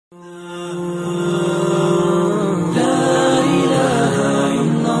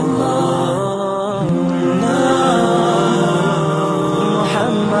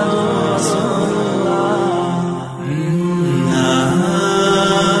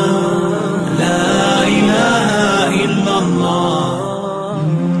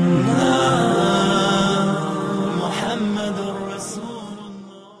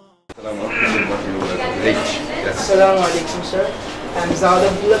Azad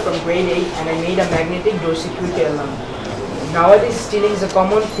Abdullah from grade 8 and I made a magnetic door security alarm. Nowadays stealing is a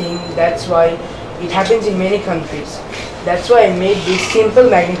common thing, that's why it happens in many countries. That's why I made this simple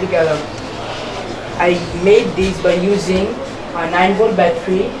magnetic alarm. I made this by using a 9-volt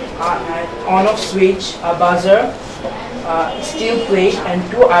battery, an on-off switch, a buzzer, steel plate and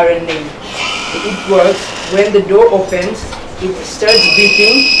 2 iron nails. It works. When the door opens, it starts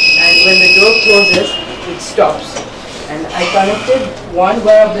beeping, and when the door closes, it stops. And I connected one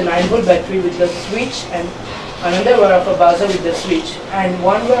wire of the 9-volt battery with the switch and another wire of a buzzer with the switch, and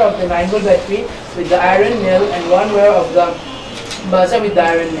one wire of the 9-volt battery with the iron nail and one wire of the buzzer with the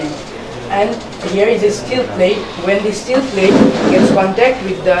iron nail. And here is a steel plate. When the steel plate gets contact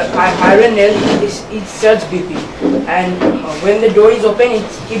with the iron nail, it starts beeping. And when the door is open, it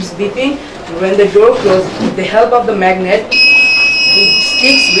keeps beeping. And when the door closes, with the help of the magnet, it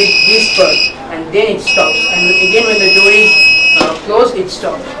sticks with this part, and then it stops. And again, when the door is closed, it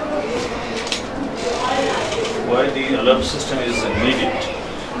stops. Why the alarm system is needed?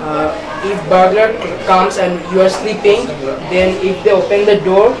 If burglar comes and you are sleeping, then if they open the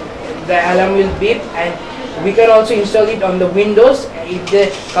door, the alarm will beep, and we can also install it on the windows. If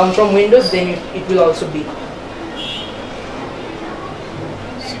they come from windows, then it will also beep.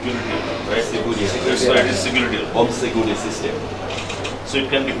 Security alarm, right? Security. That's why it is security alarm. Home security system. So it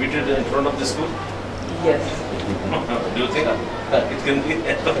can be fitted in front of the school? Yes. Do you think it can be?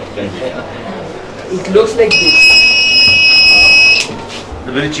 It looks like this.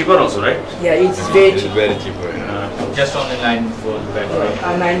 They're very cheaper also, right? Yeah, it's very cheap. Very cheaper. Just on the 9-volt battery.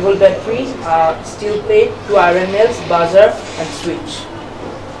 A 9-volt battery, steel plate, 2 iron nails, buzzer, and switch.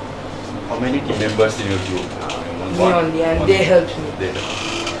 How many team members in your group? Me only, and they helped me.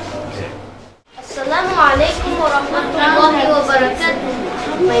 Assalamu alaikum wa rahmatullahi wa barakatuh.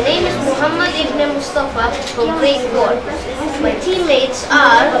 My name is Muhammad ibn Mustafa from grade 4. My teammates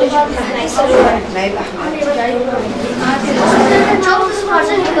are I chose this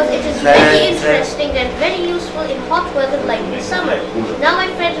person because it is very interesting and very useful in hot weather like this summer. Now my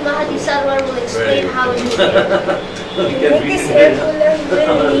friend Mahadi Sarwar will explain how it is made. To make this air cooler, we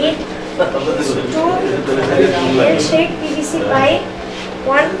will need 2 L-shaped PVC pipe,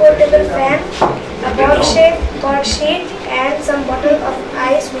 1 portable fan, a box-shaped cord sheet, and some bottle of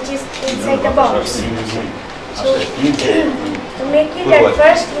ice which is inside the box. So, to make it at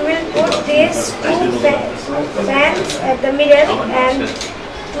first, we will put these 2 fans at the middle and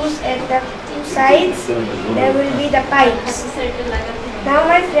 2 at the 2 sides. There will be the pipes. Now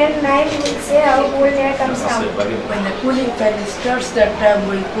my friend Naim will say how cold air comes down. When the cooling fan starts, that time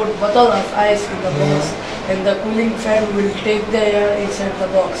we'll put bottle of ice in the box, and the cooling fan will take the air inside the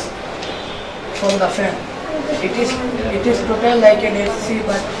box from the fan. It is total like an AC,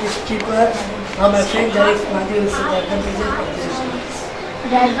 but it is cheaper. Now my friend Jarif Mahdi will see the advantages of this.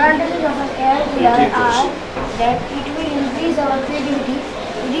 The advantages of an air cooler are that it will increase our creativity,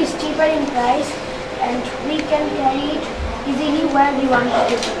 it is cheaper in price, and we can carry it easily where we want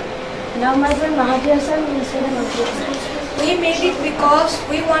to. Now my friend Mahadi Hassan will say the conclusion. We made it because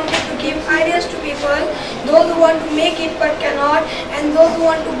we wanted to give ideas to people, those who want to make it but cannot, and those who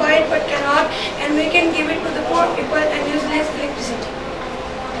want to buy it but cannot, and we can give it to the poor people and use less electricity.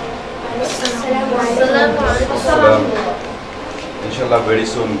 Inshallah, very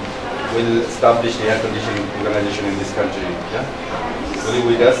soon we'll establish the air conditioning organization in this country. Yeah? Will you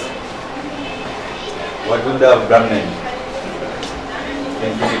with us? What will the brand name?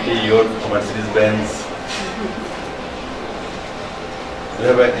 Infinity, your Mercedes-Benz. Do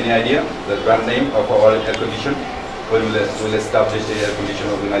you have any idea the brand name of our air condition? When we'll establish the air condition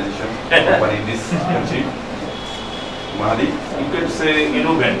organization company in this country? Mahadi? You can say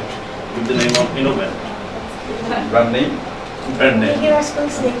Innovent, with the name of Innovent. Brand name? Brand name. Give us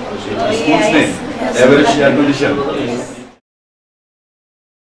school's name. School's name? Average air condition.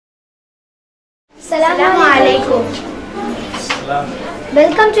 Assalamu alaikum.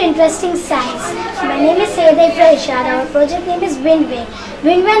 Welcome to Interesting Science. My name is Sayyida Ifra Ishad. Our project name is Wind Vane.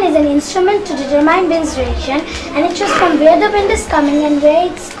 Wind Vane is an instrument to determine wind's direction, and it shows from where the wind is coming and where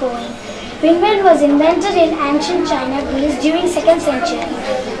it's going. Wind vane was invented in ancient China, Greece during 2nd century.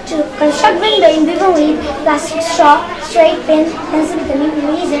 To construct wind vane, we will need plastic straw, straight pin, pencil with a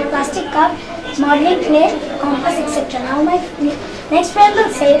eraser, plastic cup, modeling clay, compass, etc. Now my next friend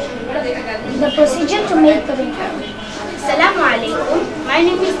will say the procedure to make the wind vane. Assalamu alaikum. My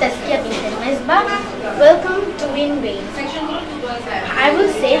name is Taskia bint Mesbah. Welcome to Wind Vane. I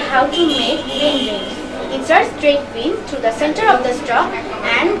will say how to make wind vane. Insert straight pin to the center of the straw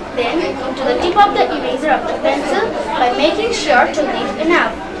and then into the tip of the eraser of the pencil by making sure to leave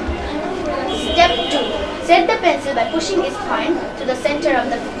enough. Step 2. Set the pencil by pushing its point to the center of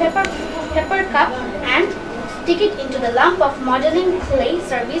the pepper cup and stick it into the lump of modeling clay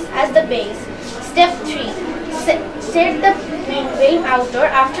surface as the base. Step 3. Set the vein outer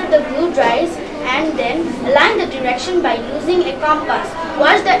after the glue dries and then align the direction by using a compass.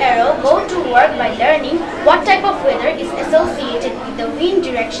 Watch the arrow go to work by learning what type of weather is associated with the wind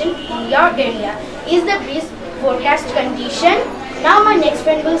direction in your area. Is the breeze forecast condition? Now my next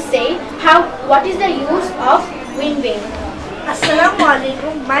friend will say what is the use of wind vane. Assalamu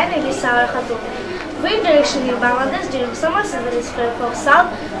alaikum. My name is Sarah Khatun. Wind direction in Bangladesh during summer season is from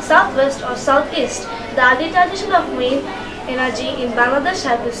south, southwest or southeast. The early tradition of wind energy in Bangladesh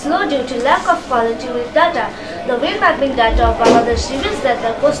has been slow due to lack of quality wind data. The wind mapping data of Bangladesh reveals that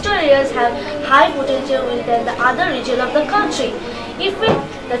the coastal areas have high potential wind than the other regions of the country.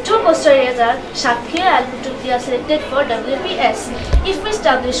 The two coastal areas are Shakya and Kutubi are selected for WPS. If we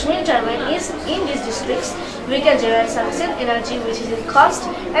establish wind turbines in these districts, we can generate sufficient energy which is in cost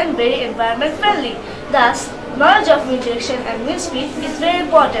and very environment friendly. Thus, knowledge of wind direction and wind speed is very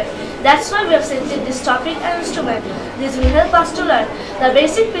important. That's why we have selected this topic and instrument. This will help us to learn the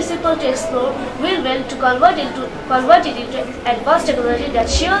basic principle to explore wind vane to convert it into advanced technology that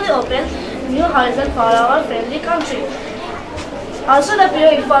surely open new horizon for our friendly country. Also, the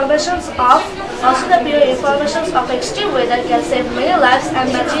pure informations of extreme weather can save many lives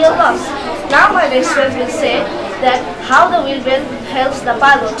and material loss. Now my next friend will say that how the wind vane helps the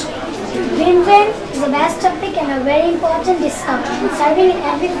pilot. Wind vane is a vast topic and a very important discovery. In serving in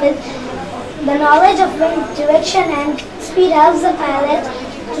every field, the knowledge of wind direction and speed helps the pilot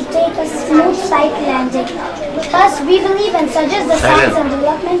to take a smooth flight landing. Thus, we believe and suggest the Science and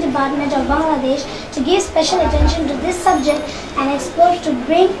Development Department of Bangladesh to give special attention to this subject and explore to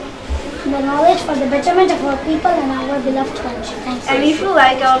bring the knowledge for the betterment of our people and our beloved country. Thanks. And if you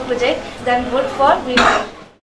like our project, then vote for wind vane.